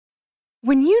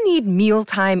When you need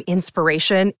mealtime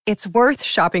inspiration, it's worth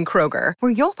shopping Kroger,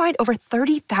 where you'll find over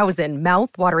 30,000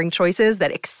 mouth-watering choices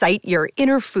that excite your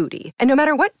inner foodie. And no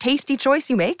matter what tasty choice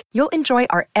you make, you'll enjoy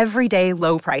our everyday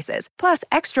low prices, plus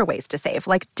extra ways to save,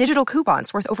 like digital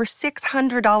coupons worth over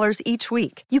 $600 each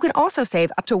week. You can also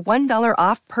save up to $1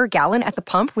 off per gallon at the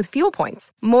pump with fuel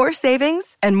points. More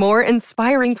savings and more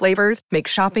inspiring flavors make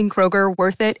shopping Kroger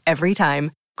worth it every time.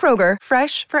 Kroger,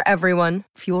 fresh for everyone.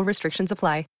 Fuel restrictions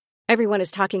apply. Everyone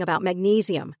is talking about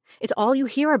magnesium. It's all you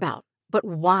hear about. But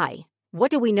why?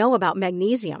 What do we know about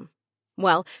magnesium?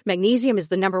 Well, magnesium is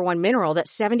the number one mineral that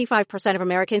 75% of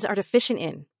Americans are deficient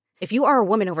in. If you are a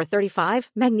woman over 35,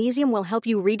 magnesium will help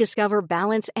you rediscover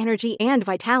balance, energy, and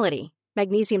vitality.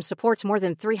 Magnesium supports more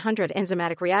than 300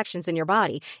 enzymatic reactions in your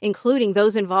body, including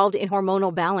those involved in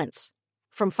hormonal balance.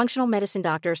 From functional medicine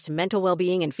doctors to mental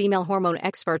well-being and female hormone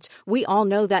experts, we all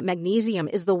know that magnesium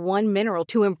is the one mineral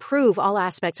to improve all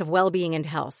aspects of well-being and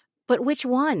health. But which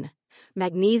one?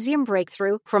 Magnesium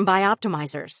Breakthrough from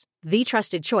Bioptimizers, the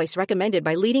trusted choice recommended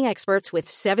by leading experts with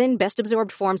 7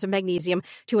 best-absorbed forms of magnesium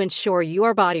to ensure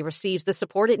your body receives the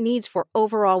support it needs for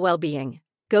overall well-being.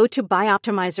 Go to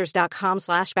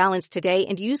bioptimizers.com/balance today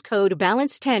and use code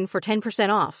BALANCE10 for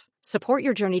 10% off. Support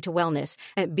your journey to wellness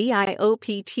at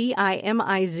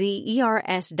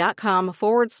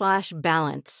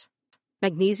bioptimizers.com/balance.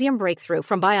 Magnesium Breakthrough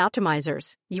from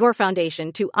Bioptimizers, your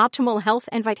foundation to optimal health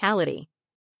and vitality.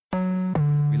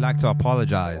 We like to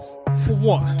apologize. For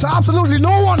what? To absolutely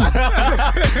no one.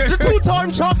 The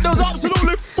two-time champ does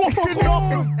absolutely fucking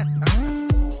nothing.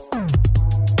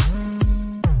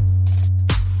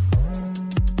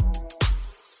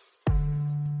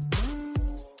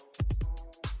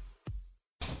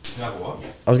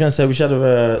 I was going to say we should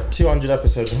have 200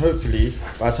 episodes, and hopefully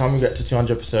by the time we get to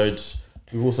 200 episodes,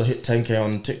 we've also hit 10k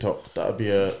on TikTok. That would be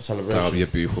a celebration. That would be a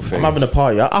beautiful thing. I'm having a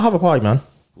party. I'll have a party, man.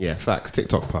 Yeah, facts.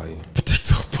 TikTok party.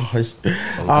 TikTok party.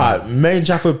 Alright, Main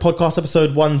Jaffa podcast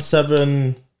episode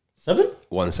 177?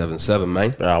 177,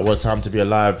 man. What a time to be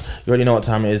alive. You already know what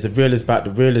time it is. The real is back.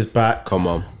 The real is back. Come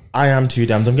on. I am too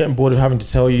damned. I'm getting bored of having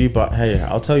to tell you, but hey,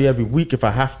 I'll tell you every week if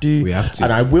I have to. We have to.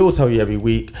 And I will tell you every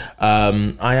week. I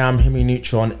am Himi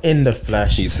Neutron in the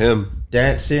flesh. He's him.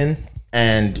 Dancing.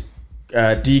 And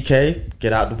DK,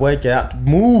 get out the way. Get out.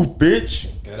 Move, bitch.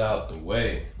 Get out the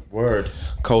way. Word.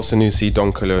 Cole Sanusi,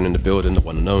 Don Cologne in the building, the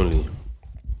one and only.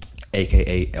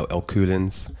 AKA LL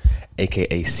Coolins.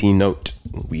 AKA C-Note.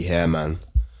 We here, man.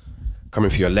 Coming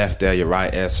for your left there, your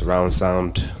right ear, surround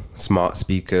sound. Smart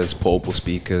speakers, portable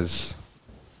speakers,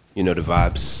 you know the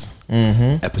vibes.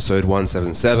 Episode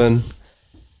 177.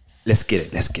 Let's get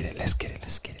it.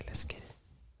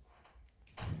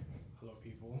 Hello,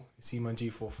 people. It's Iman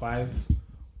G45.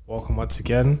 Welcome once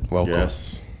again. Welcome.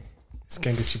 Yes. It's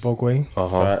Genghis Chibogwe.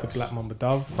 Facts. It's the Black Mamba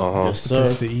Dove. Yes, It's the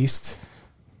Prince of sir. the East.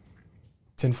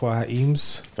 Tinfoil Hat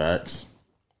Eames. Facts.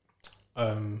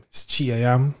 It's Chi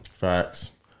AM. Facts.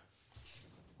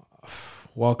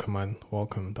 Welcome, man.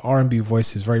 Welcome. The R&B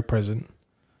voice is very present.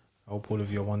 I hope all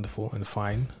of you are wonderful and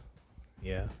fine.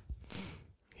 Yeah.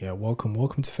 Welcome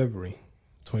to February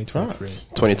 2023.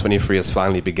 2023 has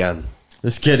finally began.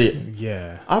 Let's get it.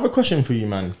 Yeah. I have a question for you,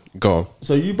 man. Go on.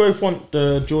 So you both want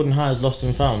the Jordan Highs Lost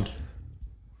and Found.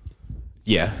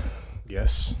 Yeah.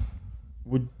 Yes.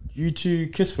 Would you two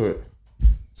kiss for it?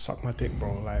 Suck my dick,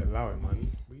 bro. Like, allow it, man.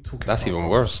 What are you talking That's about, even bro?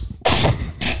 worse.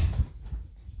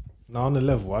 Now on the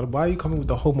level. Why are you coming with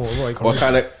the homoerotic? What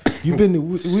kind of...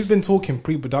 We've been talking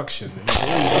pre-production and you've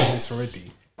already done this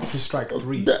already. This is strike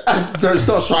 3. No, it's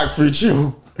not strike free,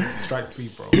 chill. Strike 3,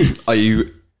 bro. Are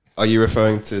you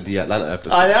referring to the Atlanta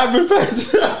episode? I am prepared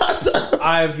to that.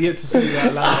 I have yet to see the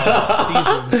Atlanta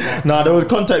season. No, there was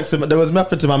context, there was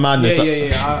method to my madness.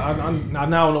 Yeah. I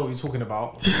now know what you're talking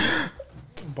about.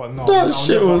 But no, That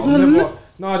shit was hilarious.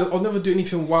 I'll never do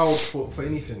anything wild for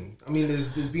anything. I mean,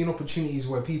 there's been opportunities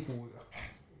where people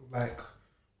like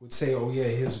would say, "Oh yeah,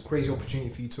 here's a crazy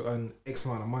opportunity for you to earn X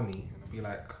amount of money," and I'd be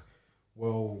like,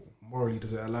 "Well, morally,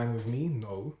 does it align with me?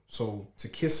 No. So to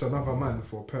kiss another man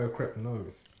for a pair of crepe, no."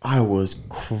 I was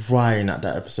crying at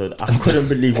that episode. I couldn't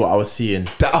believe what I was seeing.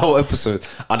 That whole episode.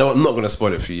 I'm not going to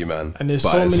spoil it for you, man. And there's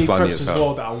but so it's many funny crepes as hell.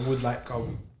 well that I would like.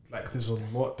 There's a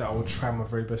lot that I would try my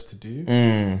very best to do,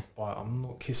 but I'm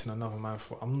not kissing another man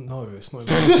for. It's not.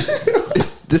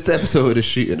 This the episode with the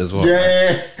shooting as well.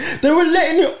 Yeah, they were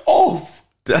letting it off.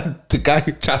 The guy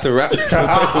who tried to rap.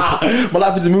 My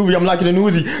life is a movie. I'm like an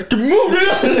Uzi. Move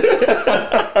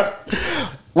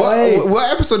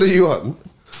What episode are you on?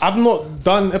 I've not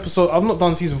done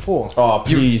season 4. Oh,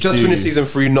 please, You've just dude. finished season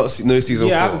 3, no season 4.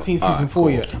 Yeah, I haven't seen season 4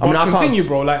 yet. But I mean, I can't continue,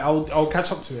 bro. Like I'll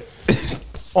catch up to it.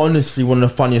 honestly one of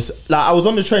the funniest. Like, I was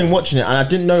on the train watching it, and I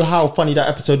didn't know how funny that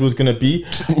episode was gonna be.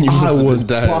 I was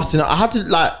busting. I had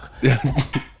to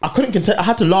I couldn't contain. I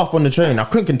had to laugh on the train. I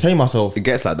couldn't contain myself. It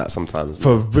gets like that sometimes.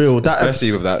 For real,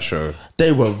 especially with that show.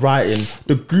 They were writing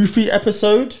the Goofy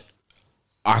episode.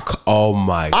 Oh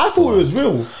my! I thought it was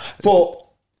real. For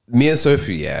me and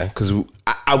Sophie, yeah, because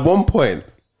at one point,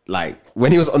 like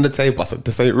when he was on the table, I said,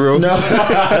 "This ain't real." No.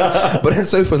 But then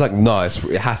Sophie was like, "No,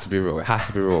 it has to be real. It has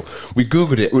to be real." We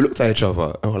googled it. We looked at each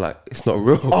other, and we're like, "It's not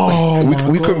real." Oh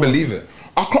we couldn't believe it.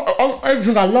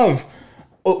 Everything I love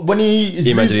when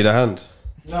he man, did he need a hand?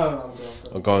 No.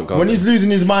 Go on. When he's losing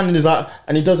his mind and he's like,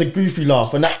 and he does a goofy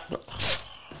laugh, and that.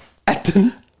 And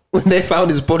then when they found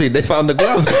his body, they found the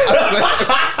gloves.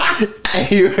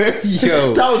 Hey,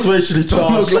 yo, that was racially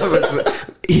charged.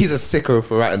 He's a sicko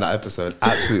for writing that episode.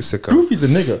 Absolute sicko. Goofy's a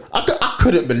nigga. I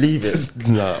couldn't believe it.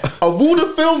 No. Of all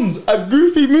the films, a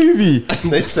Goofy movie.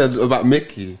 And they said about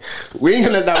Mickey, we ain't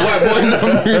gonna let that white boy in that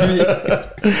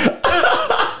movie.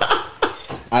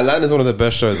 Atlanta is one of the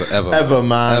best shows ever. Ever,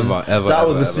 man. Ever. That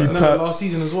was a season. Last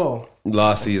season as well.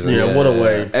 Last season. Yeah, what a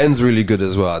way. Ends really good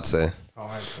as well, I'd say.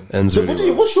 Ends So really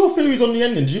well. what's your theories on the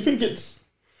ending? Do you think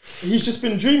he's just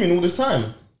been dreaming all this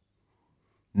time?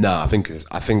 No, I think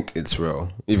it's real,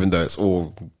 even though it's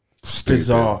all stupid.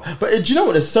 Bizarre. But do you know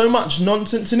what? There's so much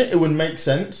nonsense in it. It would make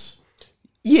sense.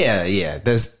 Yeah.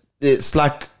 It's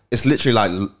literally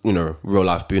like, you know, real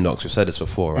life Boondocks. We've said this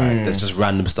before, right? There's just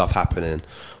random stuff happening,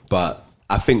 but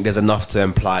I think there's enough to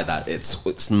imply that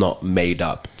it's not made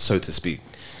up, so to speak.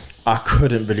 I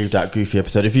couldn't believe that Goofy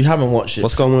episode. If you haven't watched it,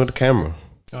 What's going on with the camera?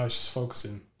 Oh, it's just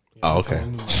focusing. Oh, okay.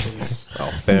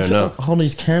 Fair enough. All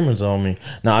these cameras on me.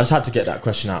 No, I just had to get that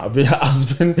question out.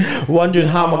 I've been wondering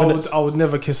how I would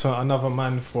never kiss another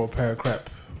man for a pair of crap.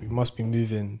 We must be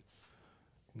moving.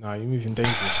 Nah, you're moving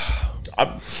dangerous.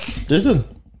 Listen,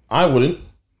 I wouldn't.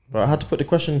 But I had to put the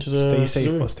question to the... Stay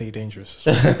safe, but stay dangerous.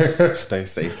 Stay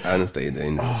safe and stay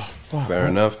dangerous. Fair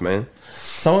enough, man.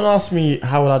 Someone asked me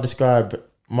how would I describe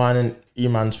mine and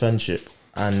Eman's friendship,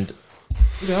 and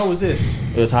Who the hell was this?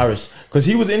 it was Harris. Because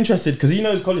he was interested, because he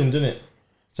knows Collins, didn't it?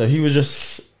 So he was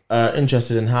just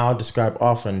interested in how I describe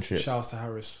our friendship. Shouts to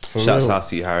Harris. Shouts out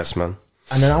to you, Harris, man.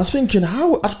 And then I was thinking,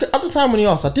 how... At the time when he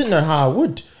asked, I didn't know how I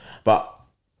would. But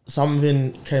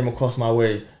something came across my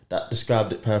way that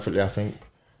described it perfectly, I think.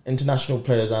 International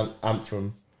Players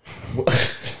Anthem.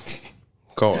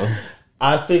 Go on.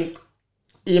 I think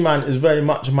E-Man is very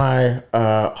much my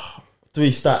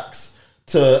 3 stacks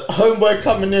to homeboy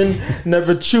coming in,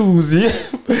 never choose you,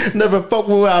 never fuck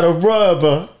without a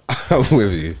rubber. I'm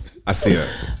with you. I see it.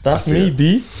 That's me,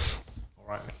 B.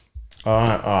 All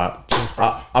right. Cheers,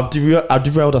 bro. I've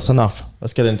derailed us enough.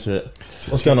 Let's get into it.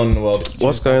 What's going on in the world?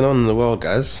 What's going on in the world,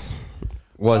 guys?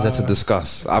 What is there to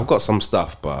discuss? I've got some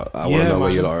stuff, but I want to know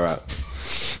where you lot are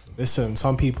at. Listen,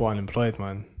 some people are unemployed,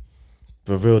 man.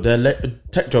 For real, they're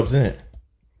tech jobs, isn't it?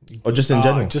 Or just in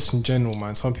general? Just in general,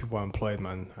 man. Some people are employed,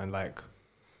 man. And like,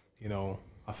 you know,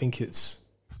 I think it's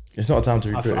not a time to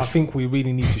be British. I think we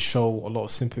really need to show a lot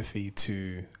of sympathy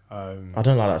to... I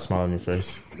don't like that smile on your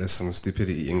face. There's some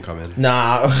stupidity incoming.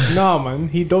 Nah, man.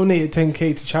 He donated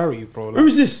 10k to charity, bro. Like, who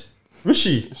is this?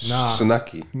 Rishi? Nah.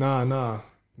 Sunaki. Nah.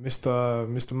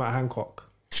 Mr. Matt Hancock.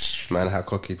 Man, how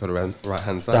cocky put a right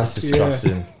hand side. That's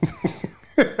disgusting.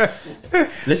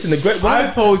 Listen, I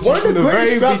told you from the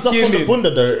very beginning.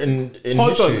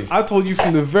 Hold history. on, I told you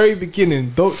from the very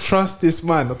beginning. Don't trust this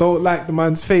man. I don't like the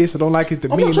man's face. I don't like his I'm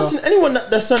demeanor. not trusting anyone that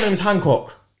their surname is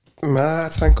Hancock.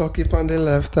 Matt Hancock on the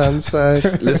left hand side.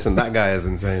 Listen, that guy is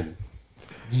insane.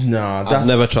 Nah, I've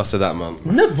never trusted that man.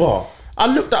 Never. I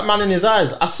looked that man in his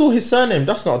eyes. I saw his surname.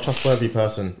 That's not a trustworthy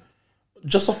person.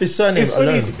 Just off his surname It's alone.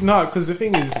 really no, because the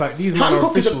thing is, like, these men are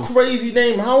Hancock is officials. a crazy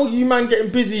name. How are you, man,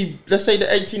 getting busy? Let's say the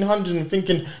 1800s and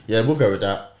thinking, yeah, we'll go with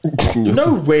that.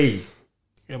 No way.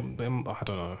 I don't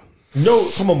know. No,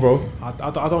 come on, bro.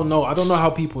 I don't know. I don't know how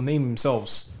people name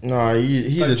themselves. Nah,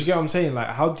 he's Like, do you get what I'm saying? Like,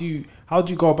 how do you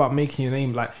go about making your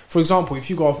name? Like, for example, if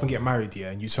you go off and get married,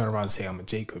 yeah, and you turn around and say, I'm a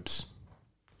Jacobs.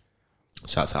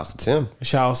 Shouts out to Tim.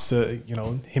 Shouts to, you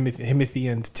know,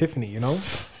 Himothy and Tiffany, you know?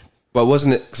 But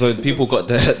wasn't it so people got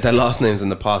their last names in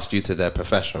the past due to their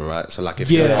profession, right? So like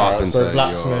if you're a carpenter, so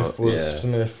Blacksmith was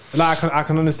Smith. Like, I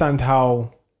can understand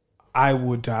how I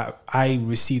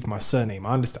received my surname.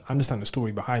 I understand the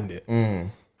story behind it.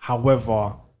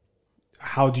 However,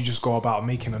 how do you just go about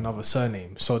making another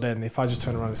surname? So then if I just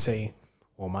turn around and say,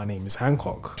 well, my name is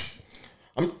Hancock.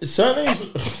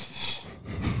 Surnames...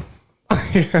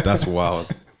 That's wild.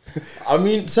 I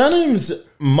mean, surnames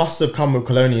must have come with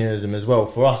colonialism as well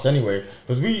for us anyway.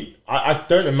 Because I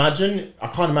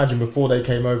can't imagine before they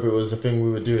came over it was the thing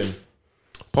we were doing.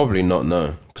 Probably not,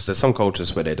 no. Because there's some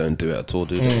cultures where they don't do it at all,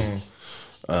 do they?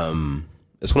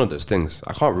 It's one of those things.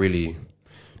 I can't really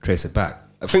trace it back.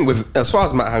 I think as far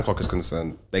as Matt Hancock is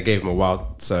concerned, they gave him a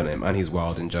wild surname, and he's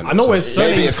wild in general. I know where So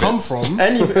surnames come from.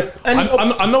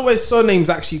 I know where surnames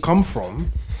actually come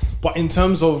from, but in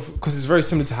terms of, because it's very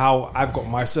similar to how I've got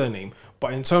my surname,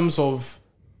 but in terms of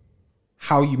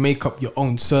how you make up your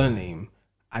own surname,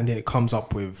 and then it comes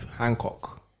up with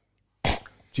Hancock. Do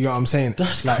you know what I'm saying?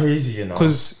 That's crazy, you know.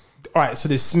 Because alright, so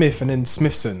there's Smith and then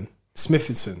Smithson,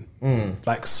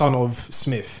 like son of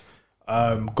Smith,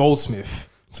 Goldsmith.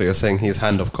 So you're saying he's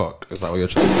hand of cock? Is that what you're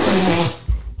trying to say?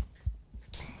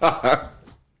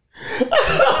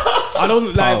 I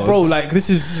don't like, bro. Like this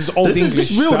is old English.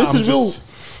 This is real. that This I'm is real.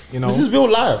 You know, This is real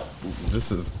life.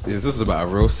 This is about a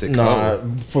real sick. Nah,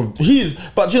 but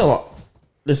do you know what?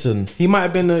 Listen. he might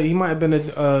have been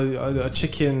a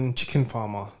chicken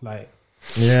farmer. Like,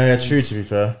 Yeah, true. To be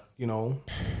fair. you know,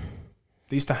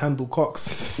 they used to handle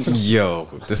cocks. Yo,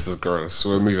 this is gross.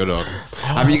 We're moving on.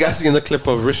 Have you guys seen the clip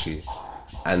of Rishi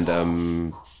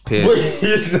and Piers?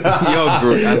 Yo,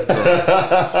 bro, that's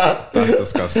gross. That's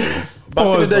disgusting. Back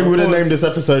in the day, we would have named this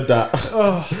episode that.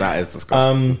 That is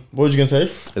disgusting. What were you gonna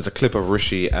say? There's a clip of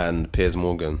Rishi and Piers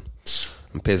Morgan,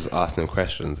 and Piers is asking him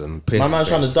questions, and Piers My man's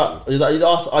trying to duck. He's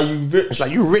asked, "Are you rich?" It's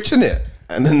like, you rich in it,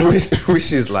 and then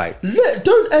Rishi's like,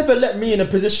 Don't ever let me in a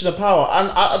position of power. And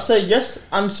I'd say yes.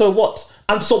 And so what?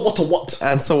 And so what?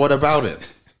 and so what about it?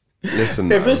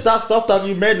 Listen, If man, it's that stuff that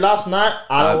you made last night,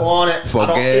 I don't want it.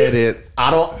 forget it. I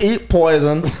don't eat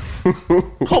poison.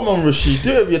 Come on, Rishi,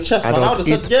 do it with your chest, man. I don't would have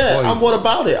said, eat yeah. poison. And what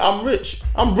about it? I'm rich.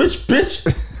 I'm rich, bitch.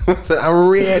 So I'm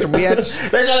rich,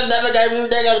 bitch. They just never gave you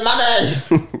niggas money.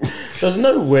 There's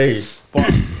no way.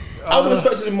 But I would have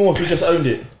expected him more if he just owned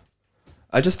it.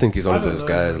 I just think he's one of those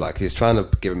guys. Like, he's trying to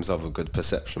give himself a good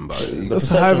perception, but That's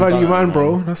a high value man,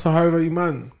 bro. That's a high value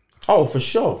man. Oh, for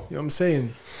sure. You know what I'm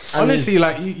saying? Honestly,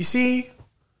 like you see.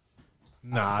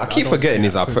 Nah, I keep forgetting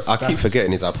he's our. because I keep that's-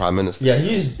 forgetting he's our prime minister. Yeah,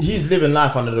 he's living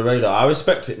life under the radar. I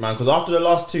respect it, man, because after the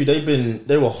last two,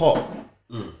 they were hot.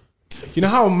 You know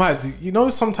how mad? You know,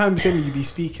 sometimes then when you be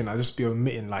speaking, I just be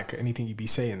omitting like anything you be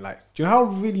saying. Like, do you know how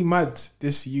really mad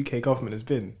this UK government has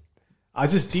been? I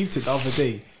just deeped it the other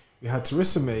day. We had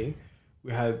Theresa May.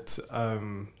 We had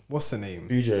what's the name?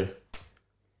 BJ.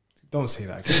 Don't say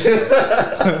that again.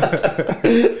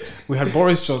 We had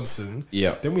Boris Johnson.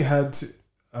 Yeah. Then we had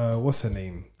what's her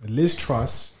name? Liz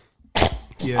Truss.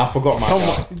 Yeah, I forgot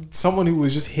my someone who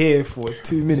was just here for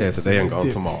 2 minutes. Yeah, today and then gone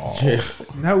dipped. tomorrow.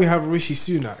 Now we have Rishi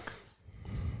Sunak.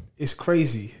 It's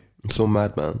crazy. I'm so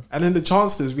mad, man. And then the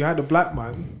chancellors, we had a black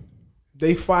man.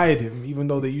 They fired him, even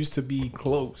though they used to be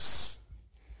close.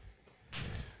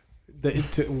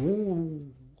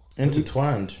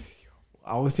 Intertwined.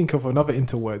 I was thinking of another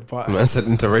interword, but Man said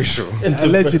interracial.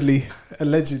 allegedly.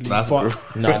 That's but, brutal.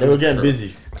 Nah, they were getting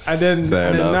busy. and then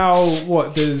Fair enough. now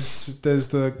what? There's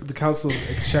the Council of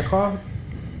Exchequer.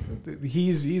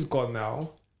 He's gone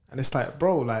now, and it's like,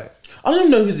 bro, like I don't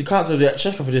even know who's the council of the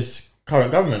exchequer for this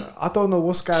current government. I don't know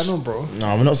what's going on, bro.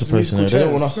 No, we're not It's supposed to know. musical They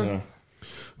don't want us chairs. to know.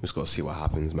 We just got to see what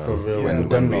happens, man. For real, when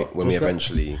them we lot. when What's we that?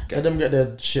 eventually Let get. them get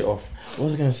their shit off. What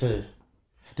was I gonna say?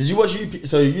 Did you watch You?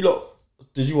 So you lot?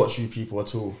 Did you watch You People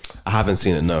at all? I haven't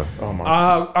seen it. No, Oh my!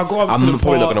 I got up to I'm the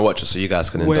probably not part gonna watch it, so you guys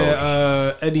can indulge.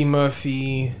 where Eddie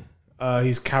Murphy,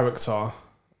 his character,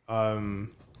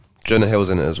 Jonah Hill's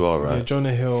in it as well, right?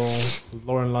 Jonah Hill,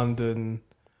 Lauren London,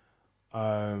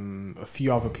 a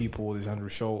few other people. There's Andrew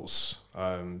Schultz.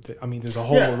 I mean, there's a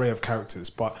whole Yeah. array of characters.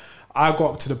 But I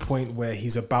got up to the point where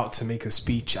he's about to make a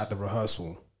speech at the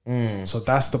rehearsal. So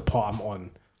that's the part I'm on.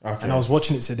 Okay. And I was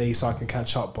watching it today so I can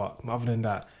catch up. But other than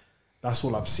that, that's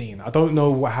all I've seen. I don't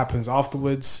know what happens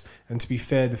afterwards. And to be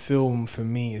fair, the film for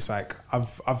me is like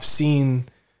I've seen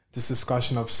this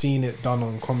discussion. I've seen it done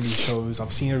on comedy shows.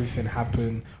 I've seen everything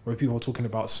happen where people are talking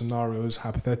about scenarios,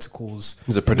 hypotheticals,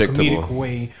 Is it in a predictable? comedic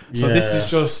way. So this Yeah.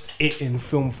 is just it in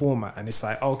film format, and it's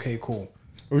like, okay, cool.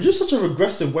 It was just such a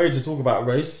regressive way to talk about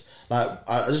race. Like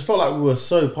I just felt like we were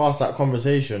so past that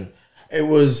conversation. It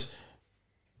was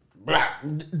black.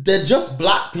 They're just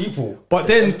black people. But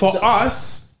then for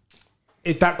us,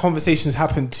 that conversation's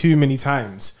happened too many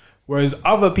times. Whereas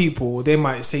other people, they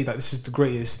might say that this is the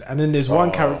greatest, and then there's one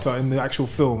character in the actual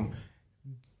film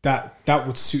that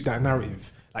would suit that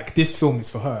narrative. Like, this film is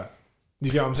for her. Do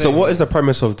you get what I'm So saying? what is the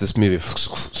premise of this movie?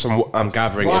 From what I'm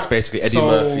gathering, it's basically Eddie So-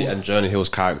 Murphy and Jonah Hill's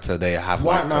character. They have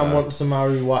White like man wants to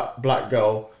marry black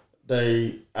girl.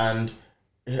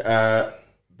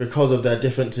 because of their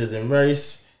differences in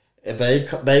race,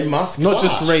 they must Not clash.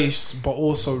 just race, but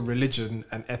also religion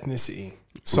and ethnicity.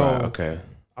 So, Right, okay.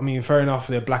 I mean, fair enough,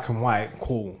 they're black and white,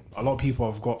 cool. A lot of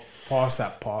people have got past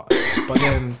that part. But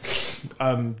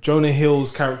then Jonah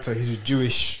Hill's character, he's a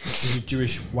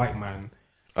Jewish white man.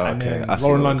 And Okay, then I see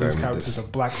Lauren where we're London's going with character is this. a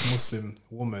black Muslim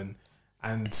woman.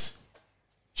 And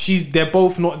they're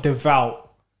both not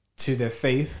devout to their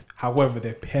faith. However,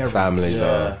 their parents Families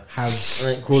are. have I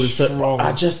ain't call it so- strong...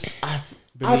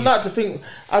 I'd like to think,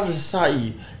 as a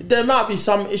society, there might be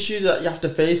some issues that you have to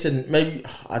face, and maybe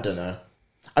I don't know.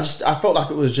 I felt like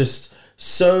it was just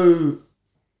so.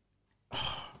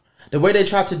 The way they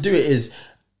tried to do it is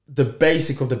the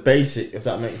basic of the basic, if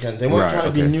that makes sense. They weren't Right, trying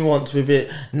to be okay. nuanced with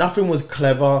it. Nothing was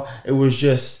clever. It was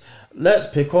just, let's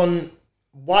pick on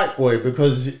white boy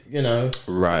because,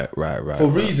 Right. for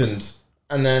reasons,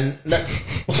 and then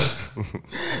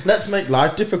let's make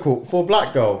life difficult for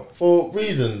black girl for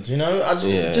reasons.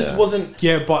 It just wasn't.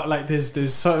 Yeah, but like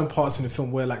there's certain parts in the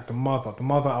film where like the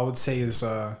mother I would say is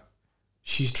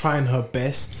she's trying her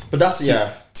best. But that's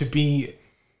to be.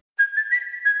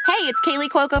 Hey, it's Kaylee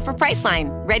Cuoco for Priceline.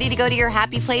 Ready to go to your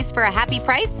happy place for a happy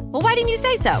price? Well, why didn't you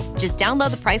say so? Just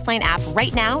download the Priceline app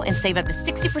right now and save up to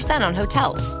 60% on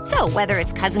hotels. So whether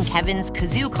it's Cousin Kevin's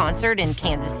Kazoo Concert in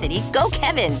Kansas City, go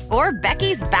Kevin, or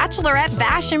Becky's Bachelorette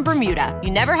Bash in Bermuda,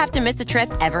 you never have to miss a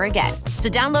trip ever again. So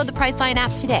download the Priceline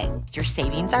app today. Your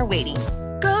savings are waiting.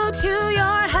 Go to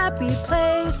your happy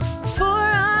place for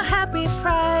a happy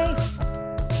price.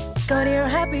 Go to your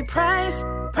happy price,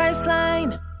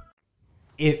 Priceline.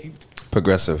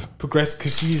 Progressive. Because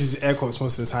she uses air quotes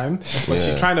most of the time, but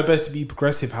she's trying her best to be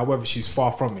progressive. However, she's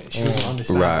far from it. She doesn't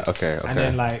understand. Right, okay. And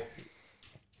then like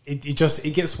it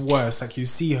gets worse. Like you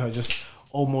see her just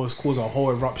almost cause a whole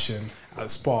eruption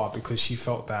at Spa because she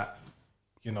felt that,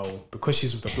 because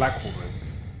she's with a black woman,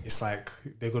 it's like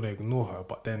they're gonna ignore her.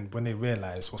 But then when they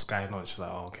realize what's going on, she's like,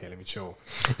 oh, okay, let me chill.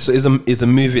 So is the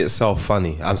movie itself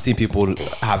funny? I've seen people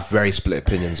have very split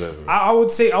opinions over it. I would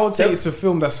say it's a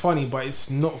film that's funny, but it's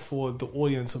not for the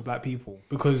audience of black people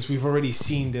because we've already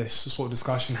seen this sort of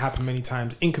discussion happen many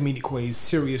times in comedic ways,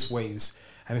 serious ways,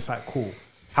 and it's like cool.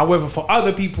 However, for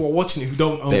other people who are watching it who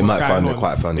don't know They what's might going find it on,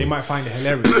 quite funny. They might find it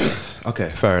hilarious. Okay,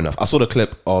 fair enough. I saw the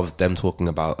clip of them talking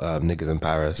about niggas in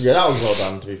Paris. Yeah, that was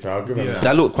well done. To be fair, I'll give them that.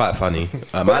 That looked quite funny.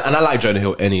 And I like Jonah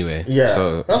Hill anyway. Yeah,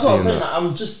 So that's what I'm seeing saying. that-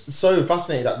 I'm just so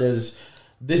fascinated that there's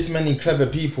this many clever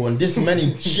people and this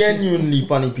many genuinely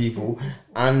funny people,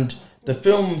 and the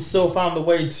film still found a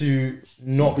way to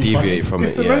not be deviate funny. from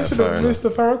It's it. the Yeah, mention fair of enough. Mr.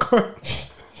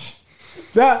 Farrakhan.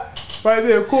 That right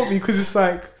there caught me because it's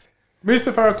like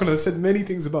Mr. Farrakhan has said many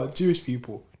things about Jewish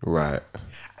people, Right.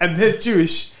 and they're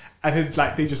Jewish, and then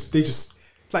like they just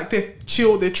like they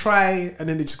chill, they try, and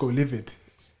then they just go livid.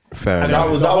 Fair And enough.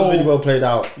 That was The whole- really well played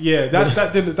out. Yeah,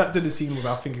 that did the scene was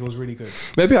I think it was really good.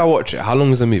 Maybe I'll watch it. How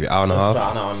long is the movie? Hour and a half?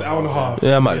 It's an hour and a half.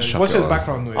 Yeah, I might just chuck Watch it it as on.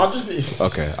 background noise. I'll just be,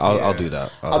 Okay, I'll do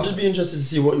that. I'll just be interested to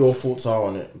see what your thoughts are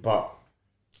on it, but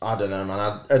I don't know, man.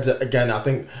 I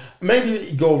think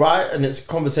maybe you're right, and it's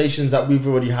conversations that we've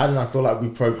already had, and I feel like we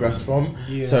progressed from.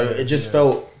 Yeah, So it just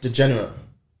felt degenerate.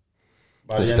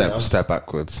 By the end of- step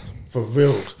backwards. for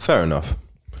real. Fair enough.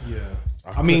 Yeah.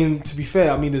 I mean, to be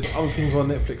fair, there's other things on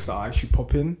Netflix that I actually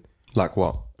pop in. Like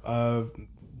what?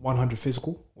 100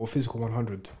 Physical or Physical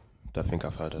 100. Don't think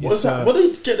I've heard of it. What's that? What do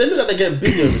you get? They look like they're getting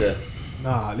busy over there.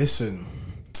 Nah, listen.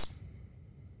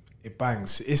 It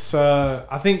bangs. It's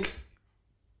I think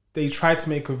they tried to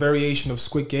make a variation of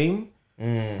Squid Game,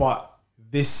 but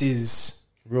this is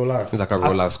Real life. It's like a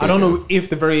real life. I don't know if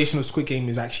the variation of Squid Game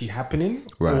is actually happening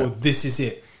or Right. this is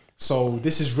it. So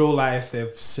this is real life.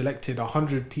 They've selected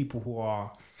 100 people who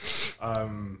are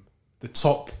the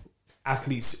top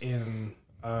athletes in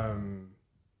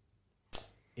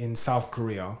South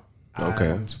Korea.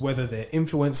 Okay. And whether they're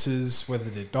influencers, whether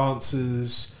they're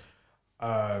dancers,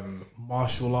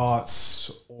 martial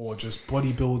arts, or just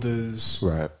bodybuilders,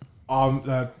 Right.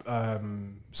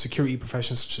 security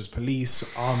professions such as police,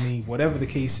 army, whatever the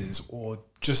case is, or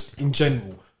just in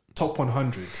general, top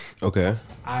 100. Okay.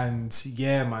 And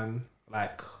yeah, man,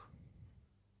 like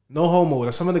no homo.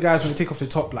 Like some of the guys when they take off the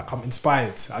top, like I'm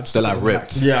inspired. I just They're look like at them,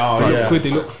 ripped. Yeah, they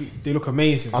yeah. look good. They look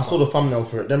amazing. I saw the thumbnail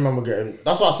for it. Them men were getting.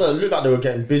 That's what I said. It looked like they were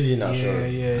getting busy in that show.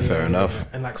 Yeah. Fair enough.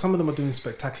 And like some of them are doing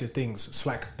spectacular things. It's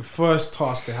like the first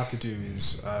task they have to do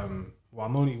is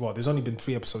there's only been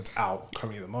 3 episodes out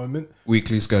currently at the moment.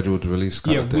 Weekly scheduled release.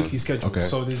 Kind Yeah, of thing. weekly schedule. Okay.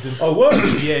 So there's been Oh, what?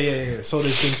 yeah. So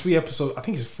there's been 3 episodes. I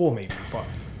think it's 4 maybe, but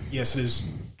yeah. So there's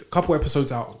a couple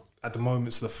episodes out at the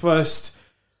moment. So the first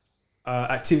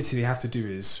activity they have to do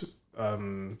is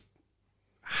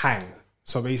hang.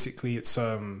 So basically, it's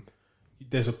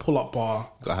there's a pull-up bar.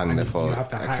 Got to hang in there for you have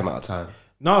to X hang. amount of time.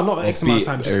 No, not X amount of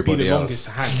time. Just be the else. longest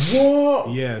to hang. What?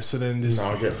 Yeah. So then there's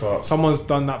No, I get fucked. someone's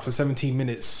done that for 17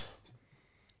 minutes.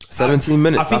 17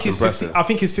 minutes. I think That's it's impressive. 15. I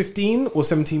think it's 15 or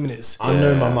 17 minutes. I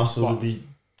know my muscles would be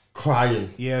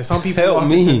crying. Yeah, some people Help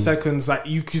last me. 10 seconds. Like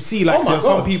you can see, like Oh my there's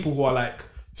some God. people who are like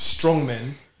strong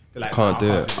men. They're like, Can't "Nah,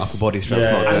 do I it. this." Upper body strength.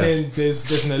 Yeah, not yeah. And there. then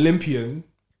there's an Olympian,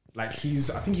 like I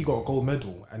think he got a gold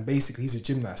medal, and basically he's a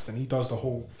gymnast and he does the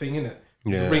whole thing in it,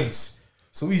 Yeah. the rings.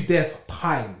 So he's there for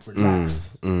time,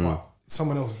 relaxed, but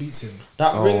someone else beats him.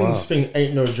 That rings wow. thing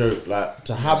ain't no joke. Like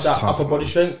to have that tough, upper body man.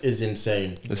 strength is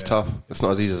insane. It's tough. It's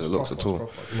not as easy as it looks proper, at all.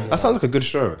 it's proper. That sounds like a good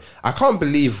show. I can't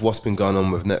believe what's been going on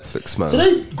with Netflix, man. So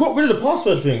they got rid of the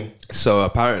password thing. So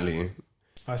apparently,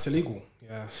 It's illegal.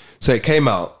 Yeah, so it came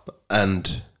out,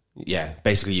 and yeah,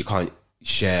 basically you can't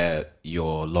share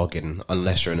your login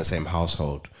unless you're in the same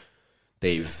household.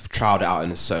 They've trialed it out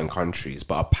in certain countries,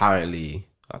 but apparently,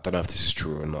 I don't know if this is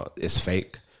true or not, it's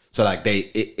fake. So like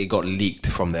it got leaked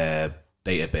from their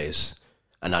database,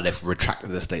 and now they've retracted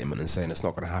the statement and saying it's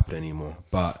not going to happen anymore.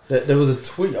 But There was a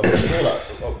tweet I saw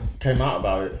that came out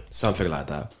about it. something like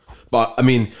that. But I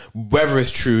mean, whether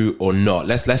it's true or not,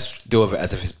 let's deal with it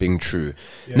as if it's being true.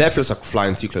 Netflix are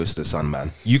flying too close to the sun,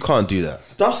 man. You can't do that.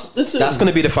 That's That's going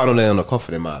to be the final nail on the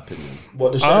coffin, in my opinion.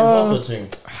 what the sharing password thing.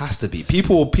 Has to be.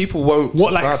 People won't.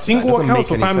 what subscribe like to that. single It doesn't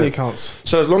accounts or make any family sense. accounts?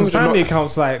 So as long as you're family not,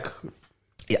 accounts, like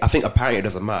yeah, I think apparently it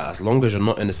doesn't matter. As long as you're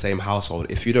not in the same household,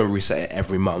 if you don't reset it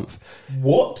every month,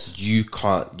 What? you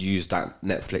can't use that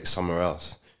Netflix somewhere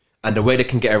else. And the way they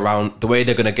can get around, the way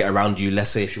they're gonna get around you, let's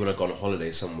say if you want to go on a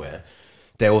holiday somewhere,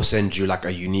 they will send you like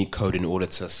a unique code in order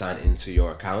to sign into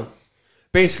your account.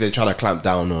 Basically, trying to clamp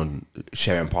down on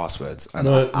sharing passwords. And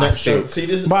No, I next show. think See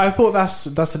this. but I thought that's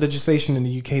a legislation in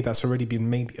the UK that's already been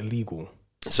made illegal.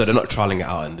 so. They're not trialing it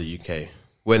out in the UK.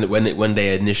 When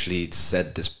they initially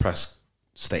said this press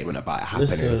statement about it happening,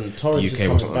 Listen, torrent the is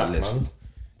UK wasn't coming on the back, list. man.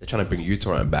 They're trying to bring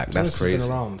uTorrent back. That's It's been crazy.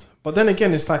 around. But then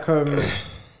again, it's like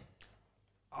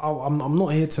I'm not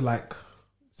here to like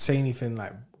say anything.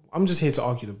 Like I'm just here to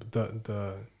argue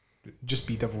the just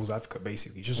be devil's advocate,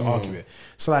 basically. Just argue it.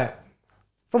 So like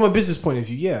from a business point of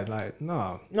view, yeah, like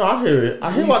no, No, I hear it.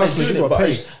 I hear why customers, they're you doing it,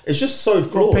 gotta but pay. it's just so go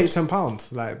flawed. pay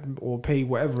 £10, like or pay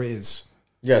whatever it is.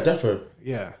 Yeah, definitely.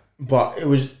 Yeah, But it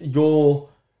was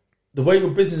the way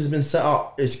your business has been set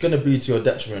up. It's gonna be to your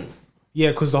detriment. yeah,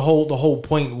 because the whole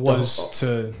point was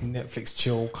to Netflix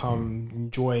chill, come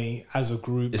enjoy as a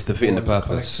group. It's defeating or the as a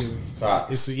purpose. collective.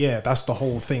 Facts. It's that's the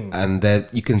whole thing. And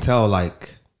you can tell,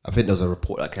 like, I think there was a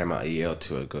report that came out a year or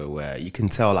two ago where you can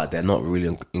tell, like, they're not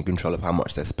really in control of how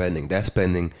much they're spending. They're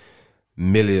spending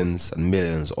millions and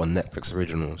millions on Netflix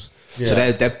originals. So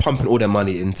Yeah. they're pumping all their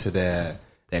money into their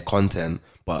content,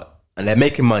 and they're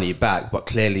making money back, but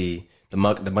clearly the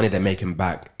money they're making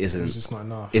back It's just not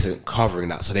enough. isn't covering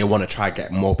that. So they want to try to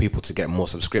get more people to get more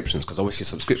subscriptions, because obviously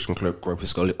subscription growth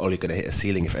is only going to hit a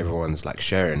ceiling if everyone's like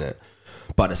sharing it.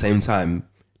 But at the same time,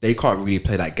 they can't really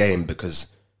play that game because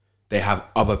they have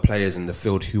other players in the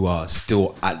field who are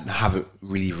still haven't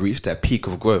really reached their peak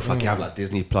of growth. Like you have like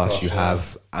Disney Plus, you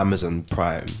have Amazon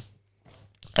Prime,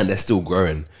 and they're still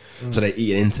growing. So they're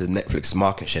eating into Netflix's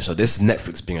market share. So this is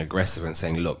Netflix being aggressive and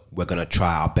saying, look, we're going to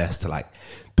try our best to like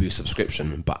boost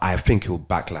subscription. But I think it will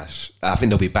backlash. I think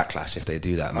there'll be backlash if they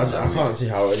do that. I can't see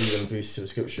how it even boosts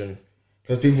subscription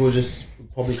because people will just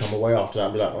probably come away after that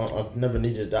and be like, oh, I've never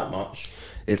needed that much.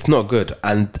 It's not good.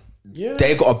 And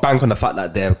they got to bank on the fact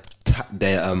that their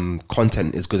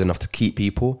content is good enough to keep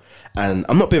people. And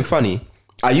I'm not being funny.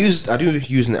 I do use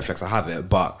Netflix. I have it,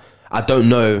 but I don't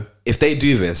know if they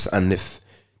do this and if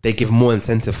they give more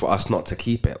incentive for us not to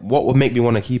keep it. What would make me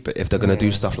want to keep it if they're going to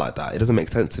do stuff like that? It doesn't make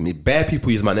sense to me. Bare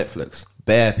people use my Netflix.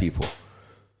 Bare people.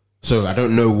 So I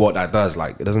don't know what that does.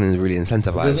 Like, it doesn't really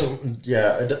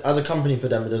incentivize. As a company for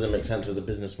them, it doesn't make sense as a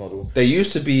business model. They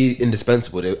used to be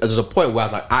indispensable. There's a point where I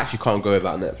was like, I actually can't go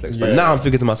without Netflix. But now I'm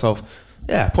thinking to myself,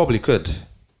 yeah, probably could.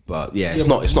 But yeah, it's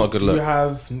not a good look.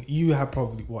 You have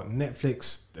probably what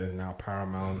Netflix. There's now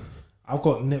Paramount. I've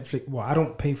got Netflix. Well, I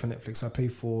don't pay for Netflix. I pay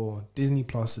for Disney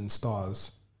Plus and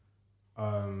Stars,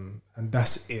 and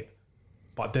that's it.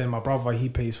 But then my brother, he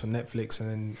pays for Netflix, and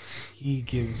then he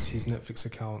gives his Netflix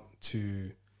account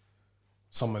to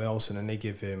someone else, and then they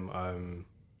give him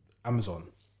Amazon.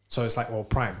 So it's like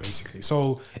Prime basically.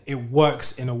 So it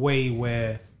works in a way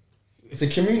where it's a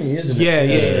community, isn't it?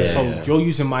 Yeah. So you're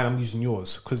using mine, I'm using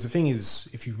yours. Because the thing is,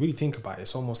 if you really think about it,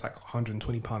 it's almost like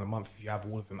 £120 a month if you have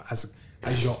all of them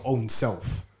as your own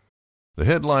self. The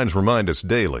headlines remind us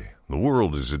daily, the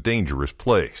world is a dangerous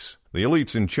place. The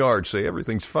elites in charge say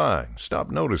everything's fine, stop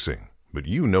noticing. But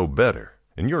you know better.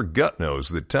 And your gut knows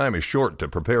that time is short to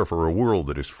prepare for a world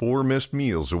that is 4 missed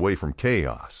meals away from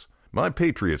chaos. My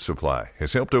Patriot Supply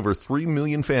has helped over 3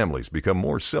 million families become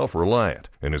more self-reliant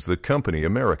and is the company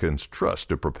Americans trust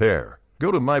to prepare. Go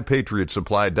to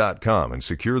MyPatriotSupply.com and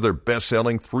secure their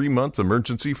best-selling 3-month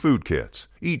emergency food kits.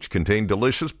 Each contain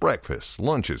delicious breakfasts,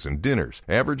 lunches, and dinners,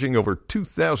 averaging over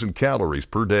 2,000 calories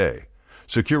per day.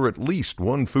 Secure at least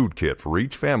 1 food kit for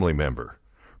each family member.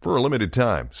 For a limited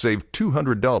time, save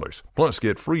 $200, plus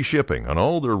get free shipping on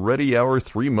all their Ready Hour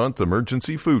 3-month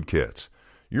emergency food kits.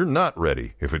 You're not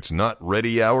ready if it's not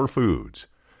Ready Hour Foods.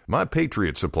 My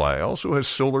Patriot Supply also has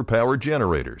solar power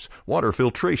generators, water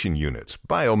filtration units,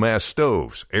 biomass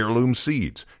stoves, heirloom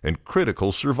seeds, and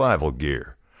critical survival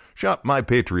gear. Shop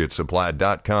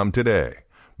MyPatriotSupply.com today.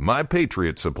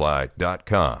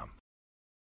 MyPatriotSupply.com.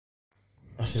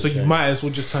 So you might as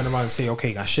well just turn around and say,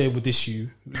 okay, I share with this you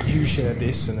share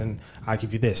this, and then I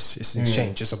give you this. It's an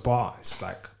exchange. It's a bar. It's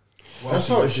like that's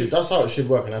how it should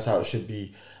work, and that's how it should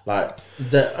be. Like,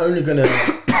 they're only gonna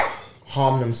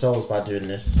harm themselves by doing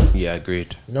this. Yeah,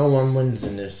 agreed. No one wins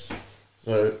in this,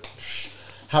 so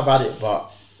have at it.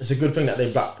 But it's a good thing that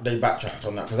they backtracked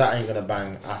on that, because that ain't gonna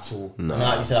bang at all. No. And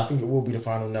like you said, I think it will be the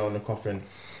final nail in the coffin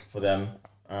for them.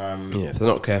 If they're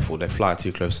not careful, they fly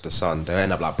too close to the sun. They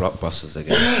end up like blockbusters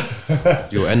again.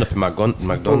 You'll end up in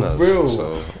McDonald's. For real.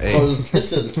 So, because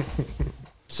listen,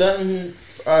 certain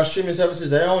streaming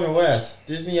services, they own the West.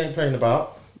 Disney ain't playing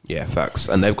about. Yeah, facts.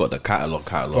 And they've got the catalog.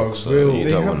 So real. You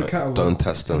they don't have the catalog. Don't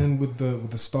test them. And then with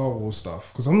the Star Wars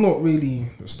stuff, because I'm not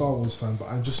really a Star Wars fan, but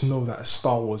I just know that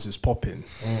Star Wars is popping.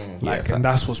 And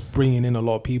that's what's bringing in a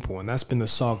lot of people, and that's been the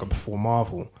saga before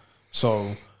Marvel.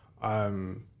 So,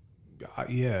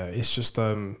 yeah, it's just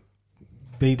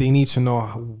they need to know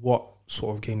what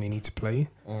sort of game they need to play.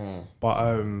 But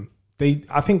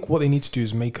I think what they need to do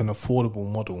is make an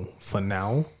affordable model for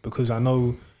now, because I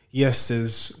know, yes,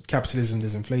 there's capitalism,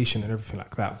 there's inflation and everything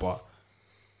like that, but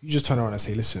you just turn around and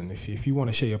say, listen, if you want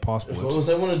to share your passport, because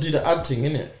they want to do the ad thing,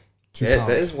 innit? Yeah,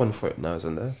 there is one for it now,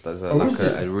 isn't there? There's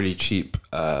a really cheap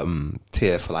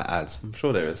tier for like ads. I'm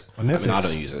sure there is. On Netflix? I mean, I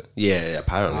don't use it. Yeah,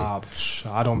 apparently.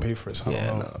 I don't pay for it, so I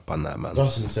don't know. No, bun that, man.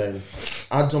 That's insane.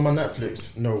 Ads on my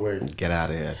Netflix? No way. Get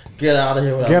out of here. Get out of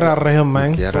here. Get out of here,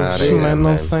 man. Get out of here, man. Know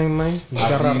what I'm saying, man?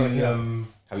 Get out of here.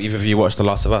 Have either of you watched The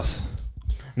Last of Us?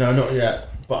 No, not yet.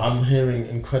 But I'm hearing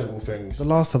incredible things. The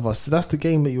Last of Us. That's the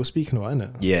game that you were speaking about, isn't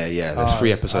it? Yeah. There's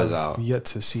 3 episodes out. I've yet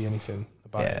to see anything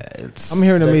about it. I'm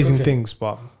hearing amazing things,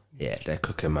 but yeah, they're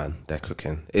cooking, man. They're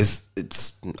cooking. It's.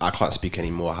 I can't speak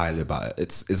any more highly about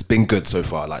it. It's been good so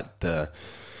far. Like the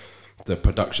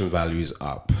production value's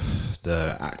up.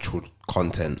 The actual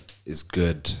content is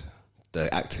good.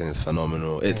 The acting is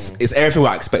phenomenal. It's everything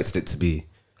I expected it to be.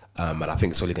 And I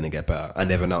think it's only going to get better.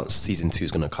 And they've announced season 2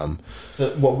 is going to come. So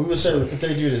what we were saying, if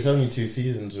they do this, only 2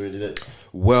 seasons really.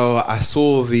 Well, I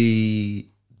saw the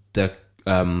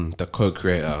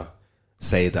co-creator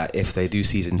say that if they do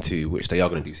season 2, which they are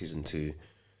going to do season 2,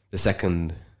 the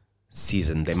second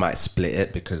season they might split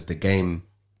it, because the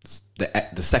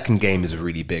second game is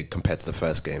really big compared to the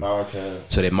first game. Oh, okay.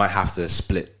 So they might have to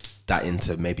split that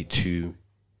into maybe 2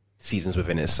 seasons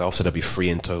within itself, so there'll be 3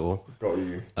 in total. Got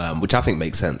you. Which I think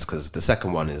makes sense, because the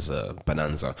second one is a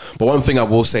bonanza. But one thing I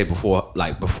will say before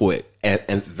it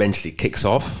eventually kicks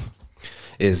off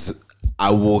is, I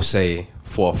will say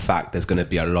for a fact there's going to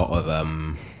be a lot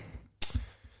of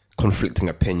conflicting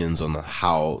opinions on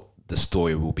how the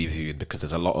story will be viewed, because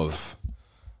there's a lot of,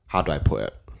 how do I put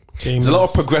it? There's a lot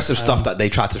of progressive stuff that they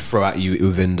try to throw at you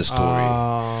within the story.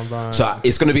 Right. So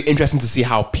it's going to be interesting to see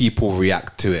how people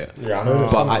react to it. Yeah, I know.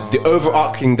 But the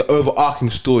overarching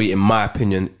story, in my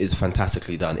opinion, is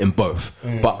fantastically done in both.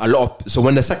 But so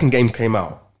when the second game came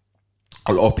out,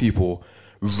 a lot of people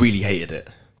really hated it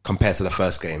compared to the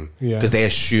first game, because they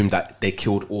assumed that they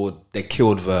killed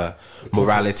the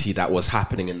morality that was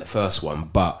happening in the first one.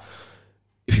 But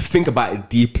if you think about it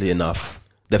deeply enough,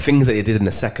 the things that they did in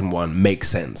the second one make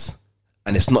sense,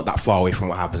 and it's not that far away from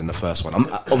what happens in the first one. I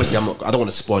don't want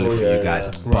to spoil it for you guys,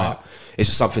 but it's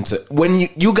just something to, when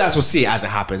you guys will see it as it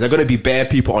happens. There are going to be bare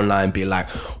people online be like,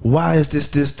 "Why is this?"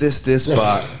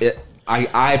 But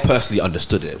I personally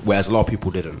understood it, whereas a lot of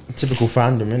people didn't. Typical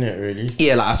fandom, innit? Really?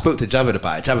 Yeah, like I spoke to Javed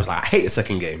about it. Javed's like, "I hate the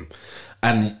second game."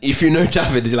 And if you know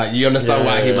Javed, you understand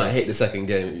why he might hate the second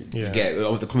game. You get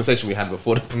the conversation we had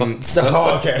before the pod.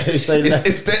 Okay, it's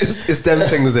them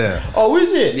things there. Oh,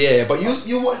 is it? Yeah, but you'll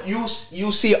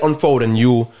see it unfold, and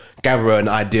you'll gather an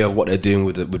idea of what they're doing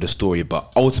with the story.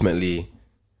 But ultimately,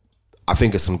 I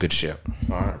think it's some good shit.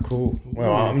 Alright, cool.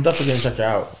 Well, I'm definitely gonna check it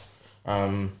out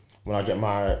when I get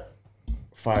my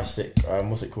fire stick.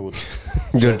 What's it called?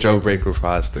 You're a jailbreaker with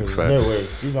fire stick. There's no way.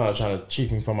 You guys are trying to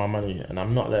cheat me for my money, and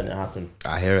I'm not letting it happen.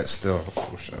 I hear it still.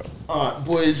 Sure. Alright,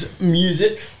 boys,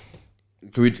 music.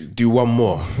 Can we do one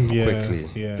more quickly?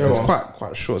 Yeah. It's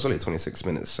quite short. It's only 26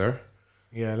 minutes, sir.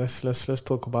 Yeah, let's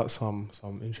talk about some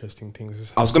interesting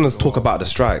things. I was gonna talk about the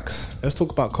strikes. Let's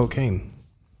talk about cocaine.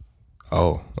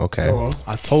 Oh, okay.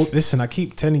 I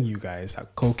keep telling you guys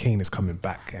that cocaine is coming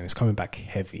back, and it's coming back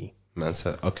heavy. Man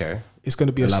said, okay. It's going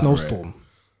to be a snowstorm.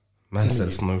 Man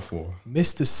said snowfall.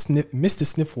 Mr.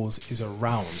 Sniffles is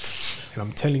around, and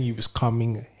I'm telling you, it's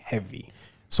coming heavy.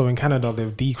 So in Canada,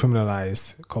 they've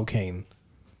decriminalized cocaine,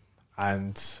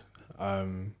 and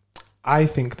I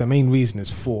think the main reason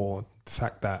is for the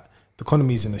fact that the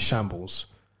economy is in a shambles,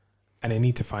 and they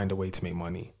need to find a way to make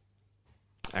money.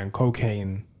 And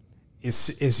cocaine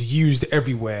is used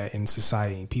everywhere in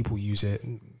society. People use it.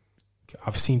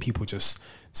 I've seen people just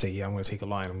say, yeah, I'm going to take a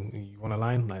line. You want a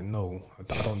line? I'm like, no,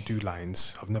 I don't do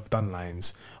lines. I've never done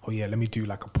lines. Oh yeah, let me do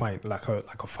like a point, like a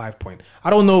 5 point. I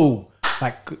don't know.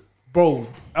 Like, bro,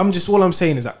 all I'm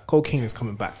saying is that cocaine is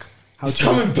coming back. It's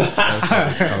coming back.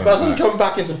 That's coming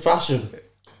back into fashion.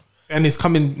 And it's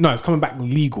coming back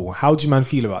legal. How do you man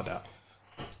feel about that?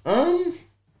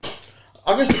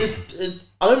 I guess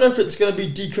I don't know if it's going to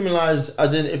be decriminalized,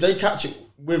 as in if they catch it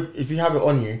if you have it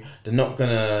on you, they're not going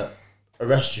to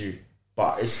arrest you.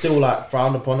 But it's still like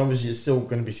frowned upon. Obviously, it's still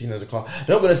going to be seen as a car.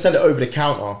 They're not going to sell it over the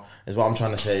counter, is what I'm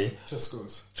trying to say.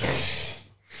 Tesco's.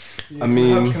 I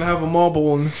mean, can I have a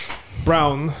Marlboro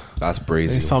Brown? That's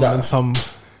brazy. Some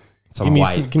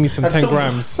white. Give me some 10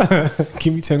 grams.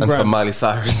 Give me 10 grams. And some Miley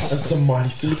Cyrus.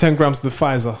 Give me 10 grams of the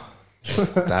Pfizer.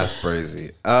 That's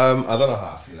brazy. I don't know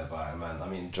how I feel about it, man. I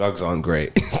mean, drugs aren't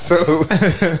great, so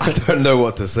I don't know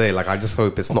what to say. Like, I just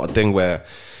hope it's not a thing where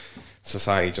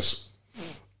society just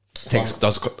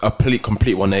does a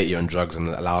complete 180 on drugs and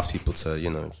allows people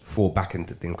to, fall back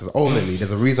into things. Because ultimately,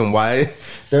 there's a reason why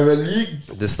they're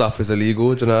illegal. This stuff is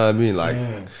illegal. Do you know what I mean? Like,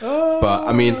 but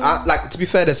I mean, to be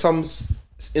fair, there's some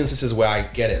instances where I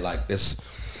get it. Like this,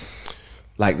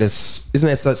 isn't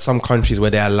there some countries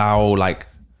where they allow like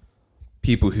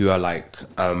people who are like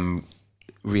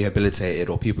rehabilitated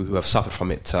or people who have suffered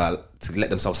from it to let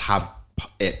themselves have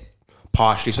it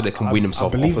partially so they can wean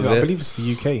themselves off of it. I believe it's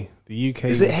the UK. The UK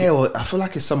is it here? Or I feel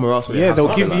like it's somewhere else. Yeah,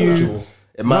 they'll give you.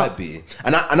 It might be,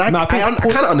 and I kind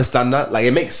of understand that. Like,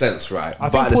 it makes sense, right? I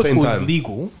think Portugal is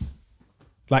legal.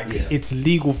 Like, it's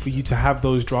legal for you to have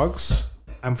those drugs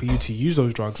and for you to use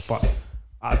those drugs, but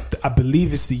I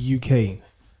believe it's the UK.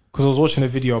 Because I was watching a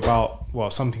video about,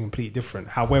 something completely different.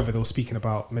 However, they were speaking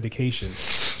about medication.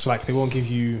 So, like, they won't give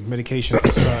you medication for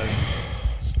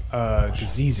certain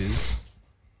diseases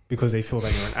because they feel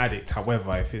that you're an addict.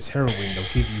 However, if it's heroin, they'll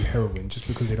give you heroin just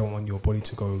because they don't want your body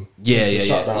to go it's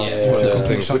a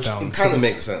complete shutdown. Which kind of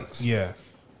makes sense. Yeah.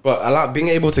 But I like being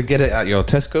able to get it at your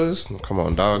Tesco's. Come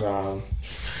on, dog.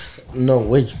 No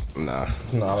way. Nah,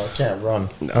 I can't run.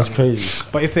 That's crazy.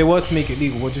 But if they were to make it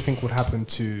legal, what do you think would happen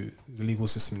to the legal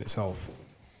system in itself?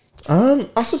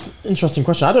 That's an interesting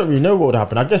question. I don't really know what would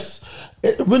happen. I guess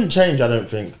it wouldn't change, I don't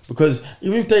think, because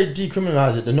even if they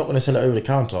decriminalise it, they're not going to sell it over the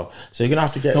counter. So you're going to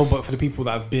have to get... No, but for the people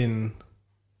that have been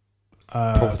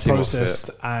processed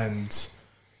and...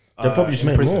 they'll probably just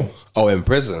make prison. more. Oh, in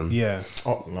prison? Yeah.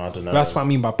 Oh, no, I don't know. That's what I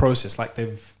mean by process. Like,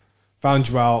 they've found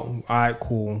you out. All right,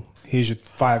 cool. Here's your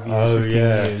 5 years, 15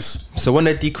 years. So when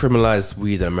they decriminalized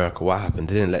weed in America, what happened?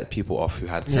 They didn't let people off who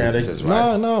had sentences,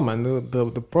 right? No, man.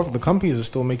 The profit. The companies are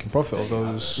still making profit of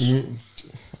those.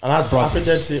 And I think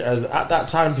as at that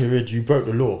time period, you broke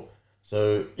the law.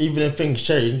 So even if things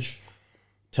change,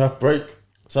 tough break,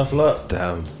 tough luck.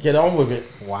 Damn. Get on with it.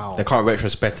 Wow. They can't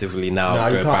retrospectively now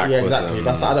go you can't. backwards. Yeah,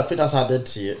 exactly. I think that's how they'd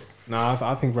see it. No,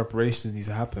 I think reparations needs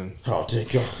to happen. Oh dear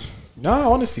God.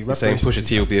 No, honestly, you're saying Pusha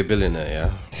T will be a billionaire,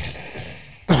 yeah?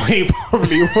 He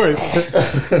probably would.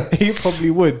 He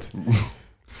probably would.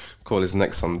 Call his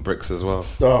next on Bricks as well.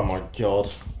 Oh my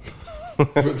God.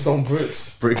 Bricks on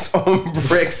Bricks. Bricks on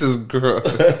Bricks is gross.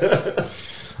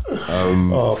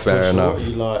 Fair enough. What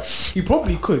you like. He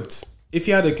probably could. If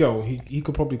he had a girl, he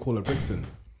could probably call her Brixton.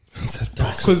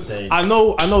 Because I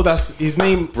know that's his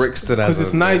name. Brixton, because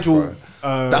it's Nigel.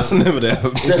 That's the name of it.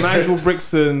 It's Nigel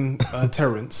Brixton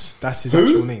Terrence. That's his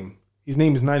actual name. His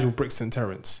name is Nigel Brixton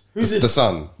Terrence. Who's the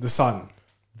son? The son.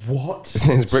 What? His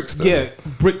name's Brixton. Yeah,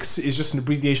 Bricks is just an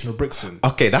abbreviation of Brixton.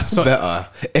 Okay, that's better.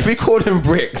 If we called him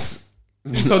Bricks.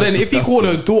 So then if he called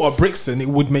her daughter Brixton, it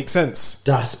would make sense.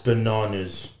 That's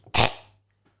bananas.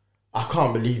 I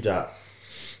can't believe that.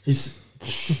 He's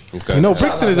going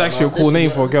Brixton is actually a cool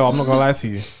name for a girl. I'm not gonna lie to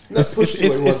you.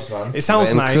 It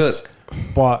sounds nice,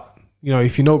 but you know,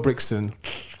 if you know Brixton,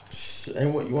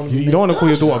 Ain't what you don't want to call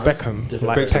your daughter Beckham.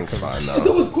 Like Brixton's Beckham. fine I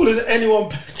now. was calling anyone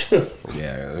Beckham.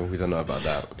 Yeah, we don't know about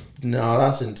that. No,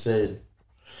 that's insane.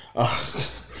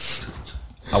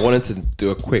 I wanted to do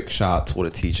a quick shout out to all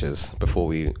the teachers before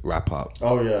we wrap up.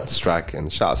 Oh yeah, Striking.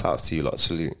 Shouts out to you lot.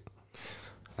 Salute.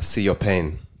 I see your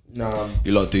pain. nah.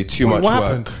 You lot do too much What work.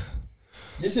 happened?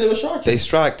 You see, they were striking. They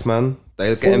striked, man.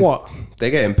 They're For getting what?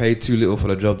 They're getting paid too little for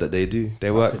the job that they do.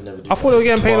 They work. Could never do I thought they were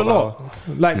getting paid a 12 lot.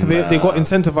 Like they got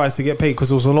incentivized to get paid because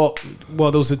there was a lot. Well,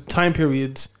 there was a time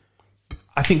period.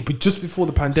 I think just before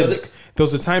the pandemic, there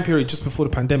was a time period just before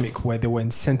the pandemic where they were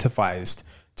incentivized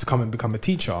to come and become a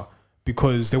teacher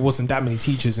because there wasn't that many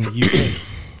teachers in the UK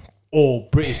or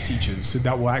British teachers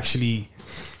that were actually,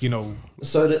 you know.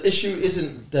 So the issue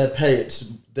isn't their pay;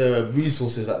 it's the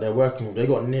resources that they're working with. They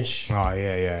got niche. Oh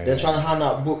yeah. They're trying to hand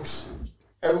out books.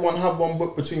 Everyone have one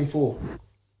book between 4.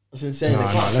 That's insane. Nah,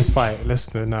 let's fight. Let's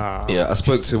do nah. Yeah, I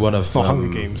spoke to one of. It's not Hunger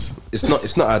Games.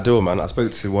 It's not ideal, man. I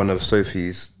spoke to one of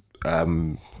Sophie's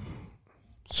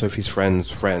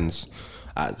friends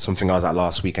at something I was at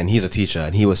last week, and he's a teacher,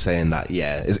 and he was saying that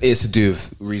it's to do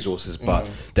with resources, but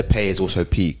the pay is also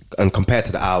peak, and compared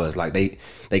to the hours, like they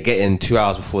get in 2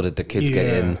 hours before the kids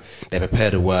get in, they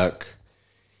prepare the work,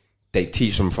 they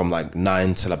teach them from like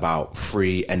 9 till about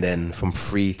 3, and then from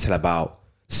 3 till about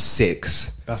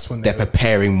 6, That's when they're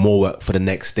preparing more work for the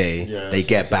next day. Yeah, they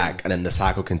get back, and then the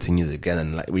cycle continues again.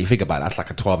 And like when you think about it, that's like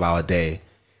a 12-hour day,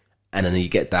 and then you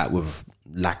get that with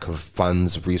lack of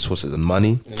funds, resources, and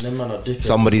money. And them man are dickheads.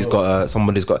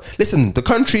 Somebody's got. Listen, the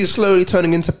country is slowly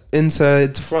turning into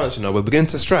France. You know, we're beginning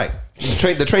to strike.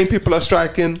 The train people are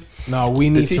striking. No, we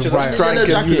need to teachers are write striking.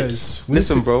 ULEZ.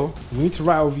 Listen, bro, We need to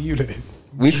write over ULEZ.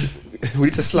 we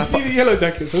need to slap See up. the yellow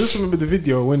jackets. I just remember the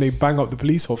video when they bang up the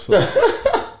police officer.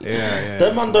 yeah.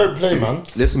 Them man don't play, man.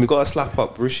 Listen, we gotta slap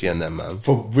up Rishi and them, man.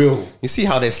 For real. You see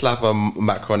how they slap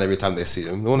Macron every time they see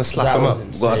him? They want to slap That him was up. We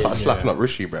insane, gotta start slapping up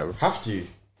Rishi, bro. Have to.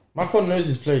 Macron knows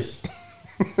his place.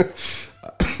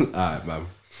 Alright, man.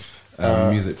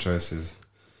 Music choices.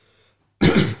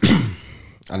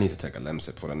 I need to take a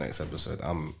lemsip for the next episode.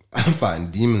 I'm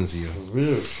fighting demons here. For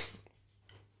real.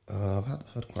 I've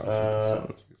heard quite a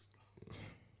few.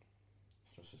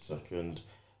 Just a second.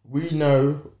 We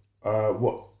know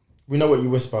what you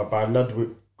whisper by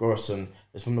Ludwig Göransson.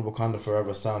 It's from the Wakanda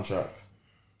Forever soundtrack.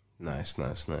 Nice.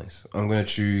 I'm gonna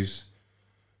choose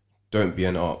 "Don't Be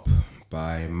an Op"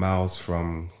 by Miles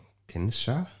from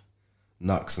Kinsha,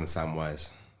 Nux and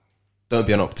Samwise. "Don't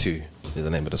Be an Op 2" is the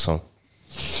name of the song.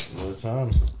 All the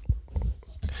time.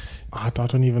 I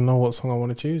don't even know what song I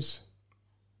want to choose.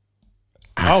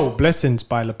 Blessings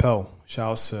by Lapel.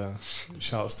 Shouts to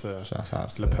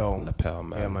Lapel. Lapel,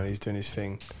 man. Yeah, man, he's doing his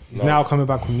thing. He's now coming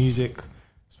back with music.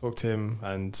 Spoke to him,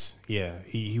 and yeah,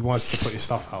 he wants to put his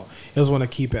stuff out. He doesn't want to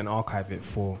keep it and archive it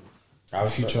for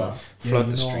future. Flood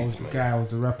the streets, man. Guy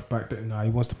was a rapper back then. No, he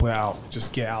wants to put it out.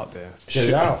 Just get it out there. Get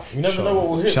it out. You never know what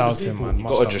will hit. Shouts him, man. You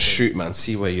gotta just shoot, man.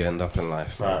 See where you end up in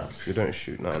life, man. Facts. If you don't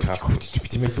shoot, nothing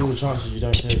happens. You miss all the chances you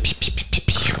don't take.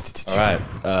 Alright,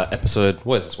 episode,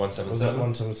 what is this, 177?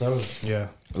 177. Yeah.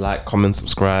 Like, comment,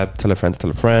 subscribe, tell a friend to tell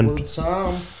a All friend. the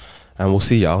time. And we'll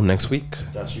see y'all next week.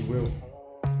 That you will.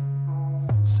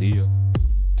 See ya.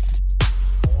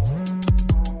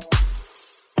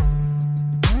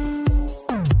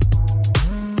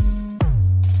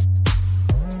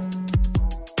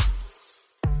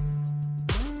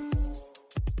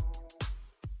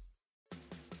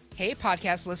 Hey,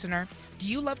 podcast listener. Do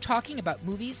you love talking about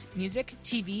movies, music,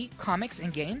 TV, comics,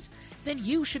 and games? Then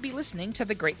you should be listening to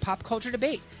The Great Pop Culture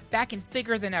Debate, back and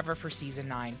bigger than ever for Season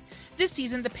 9. This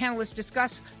season, the panelists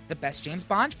discuss the best James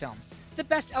Bond film, the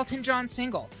best Elton John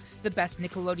single, the best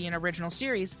Nickelodeon original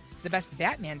series, the best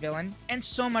Batman villain, and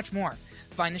so much more.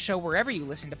 Find the show wherever you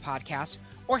listen to podcasts,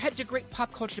 or head to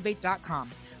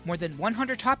greatpopculturedebate.com. More than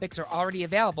 100 topics are already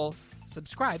available.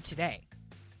 Subscribe today.